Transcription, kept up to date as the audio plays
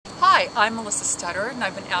Hi, I'm Melissa Studdard, and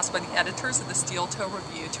I've been asked by the editors of the Steel Toe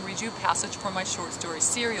Review to read you a passage from my short story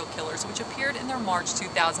Serial Killers, which appeared in their March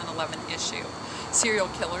 2011 issue. Serial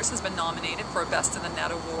Killers has been nominated for a Best in the Net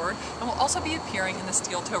award and will also be appearing in the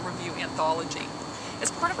Steel Toe Review anthology. It's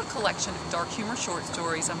part of a collection of dark humor short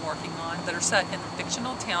stories I'm working on that are set in the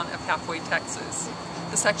fictional town of Halfway, Texas.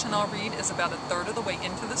 The section I'll read is about a third of the way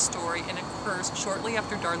into the story and occurs shortly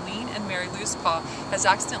after Darlene and Mary Lou's pa has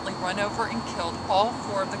accidentally run over and killed all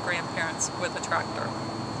four of the grandparents with a tractor.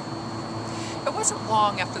 It wasn't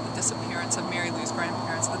long after the disappearance of Mary Lou's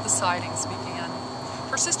grandparents that the sightings began.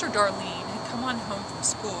 Her sister Darlene had come on home from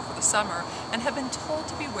school for the summer and had been told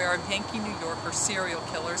to beware of Yankee, New Yorker serial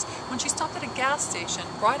killers when she stopped at a gas station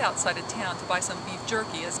right outside of town to buy some beef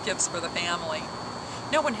jerky as gifts for the family.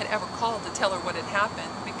 No one had ever called to tell her what had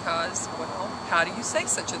happened because, well, how do you say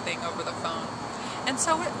such a thing over the phone? And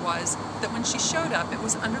so it was that when she showed up, it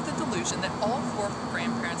was under the delusion that all four of her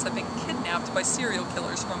grandparents had been kidnapped by serial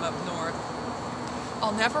killers from up north.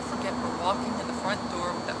 I'll never forget her walking in the front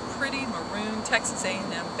door with that pretty maroon Texas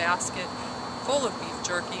A&M basket full of beef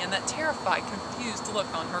jerky and that terrified, confused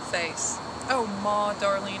look on her face. "Oh, Ma,"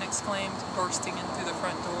 Darlene exclaimed, bursting in through the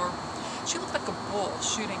front door. She looked like a bull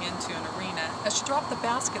shooting into an arena as she dropped the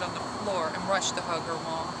basket on the floor and rushed to hug her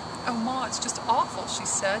Ma. "Oh, Ma, it's just awful," she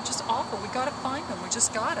said. "Just awful. We gotta find them. We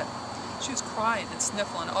just gotta." She was crying and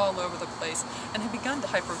sniffling all over the place and had begun to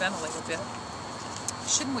hyperventilate a bit.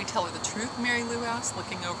 "Shouldn't we tell her the truth?" Mary Lou asked,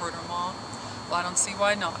 looking over at her Ma. "Well, I don't see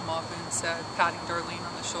why not," Ma Boone said, patting Darlene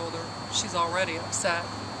on the shoulder. "She's already upset."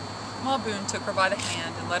 Ma Boone took her by the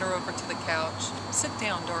hand and led her over to the couch. "Sit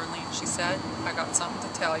down, Darlene," she said. "I got something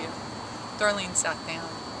to tell you." Darlene sat down.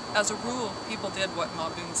 As a rule, people did what Ma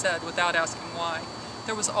Boone said without asking why.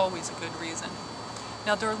 There was always a good reason.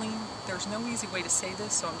 "Now, Darlene, there's no easy way to say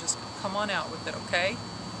this, so I'm just going to come on out with it, okay?"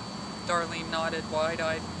 Darlene nodded,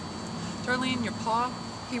 wide-eyed. "Darlene, your pa,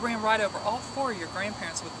 he ran right over all four of your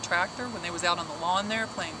grandparents with the tractor when they was out on the lawn there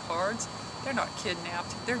playing cards. They're not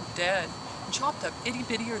kidnapped, they're dead, and chopped up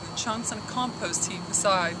itty-bittier than chunks in a compost heap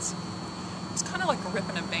besides." It was kind of like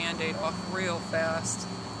ripping a Band-Aid off real fast.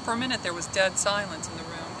 For a minute there was dead silence in the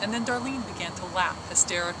room, and then Darlene began to laugh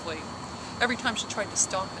hysterically. Every time she tried to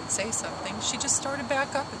stop and say something, she just started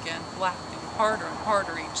back up again, laughing harder and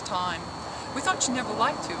harder each time. We thought she never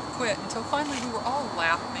liked to quit until finally we were all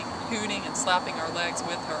laughing, hooting, and slapping our legs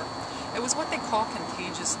with her. It was what they call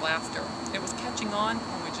contagious laughter. It was catching on,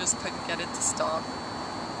 and we just couldn't get it to stop.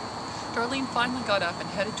 Darlene finally got up and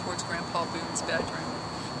headed towards Grandpa Boone's bedroom.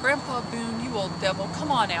 "Grandpa Boone, you old devil,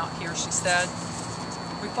 come on out here," she said.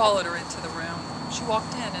 We followed her into the room. She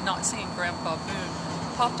walked in and, not seeing Grandpa Boone,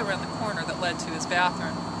 popped around the corner that led to his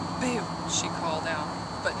bathroom. "Boo!" she called out,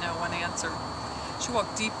 but no one answered. She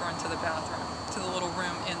walked deeper into the bathroom, to the little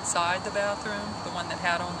room inside the bathroom, the one that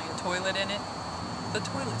had only a toilet in it. The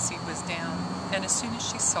toilet seat was down, and as soon as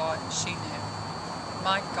she saw it, she knew.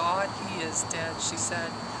 "My God, he is dead," she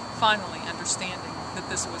said, finally understanding that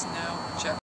this was no joke.